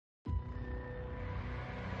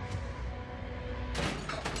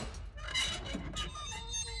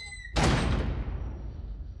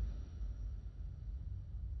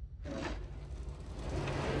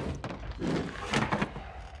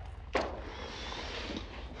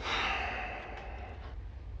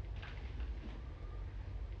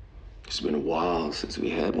It's been a while since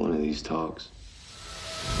we had one of these talks.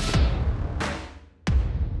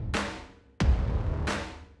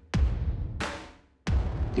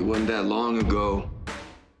 It wasn't that long ago.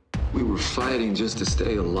 We were fighting just to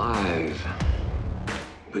stay alive.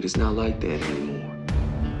 But it's not like that anymore.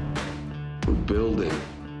 We're building.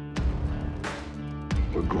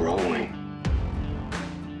 We're growing.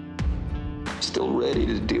 Still ready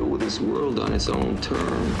to deal with this world on its own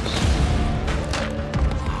terms.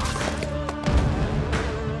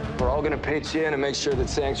 We're all gonna pitch in and make sure that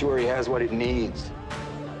Sanctuary has what it needs.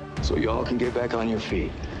 So y'all can get back on your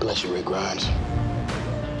feet. Bless you, Rick Grimes.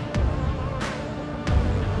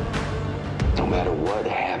 No matter what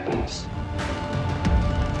happens,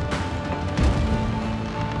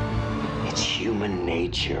 it's human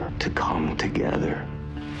nature to come together.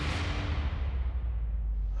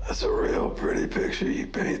 That's a real pretty picture you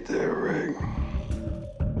paint there, Rick.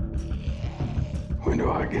 When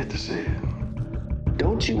do I get to see it?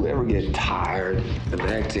 Don't you ever get tired of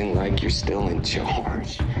acting like you're still in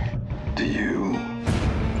charge? Do you?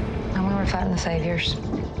 When we were fighting the Saviors,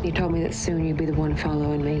 you told me that soon you'd be the one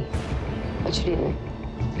following me. But you didn't,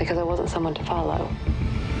 because I wasn't someone to follow.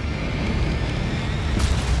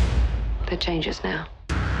 That changes now.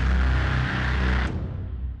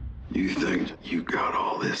 You think you got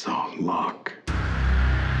all this on lock?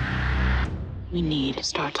 We need to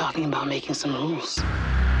start talking about making some rules.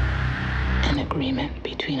 An agreement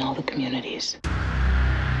between all the communities.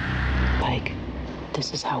 Like,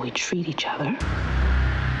 this is how we treat each other.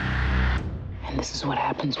 And this is what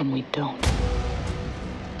happens when we don't.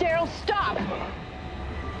 Daryl, stop!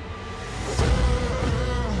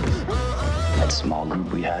 That small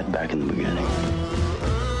group we had back in the beginning,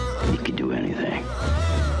 you could do anything.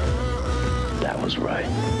 That was right.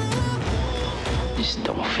 Just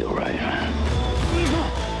don't feel right, man.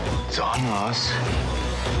 It's on us.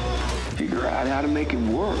 Figure out how to make it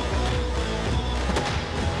work.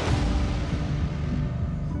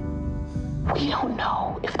 We don't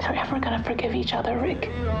know if they're ever gonna forgive each other,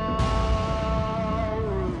 Rick.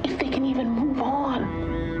 If they can even move on.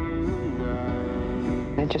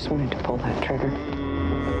 I just wanted to pull that trigger.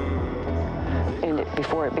 End it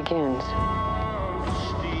before it begins.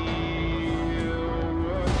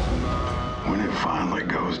 When it finally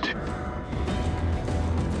goes to...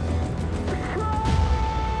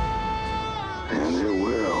 And it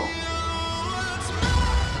will.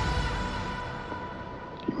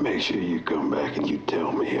 Make sure you come back and you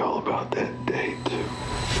tell me all about that day, too.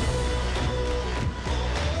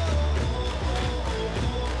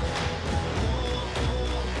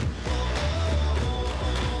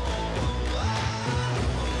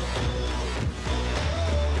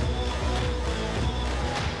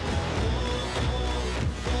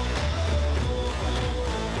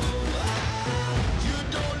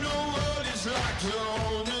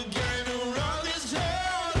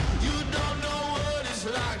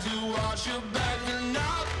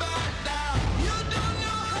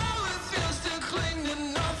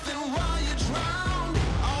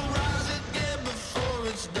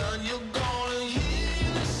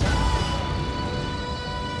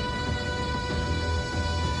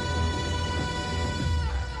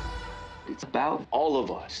 It's about all of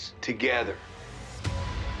us together.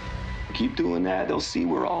 Keep doing that, they'll see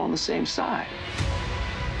we're all on the same side.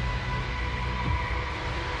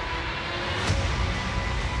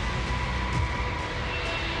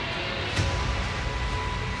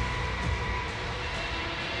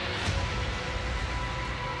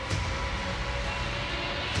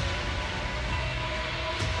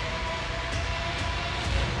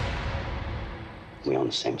 We on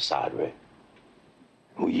the same side, Rick.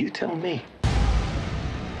 Well, you tell me.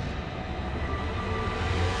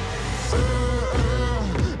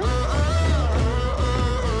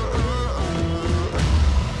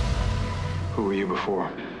 Who were you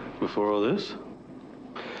before? Before all this,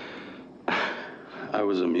 I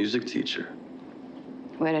was a music teacher.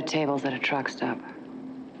 Waited tables at a truck stop.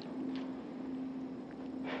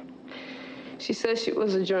 She said she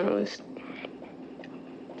was a journalist,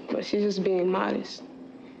 but she's just being modest.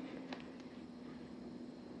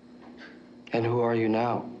 And who are you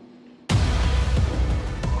now?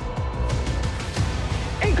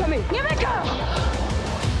 Incoming! Here they come!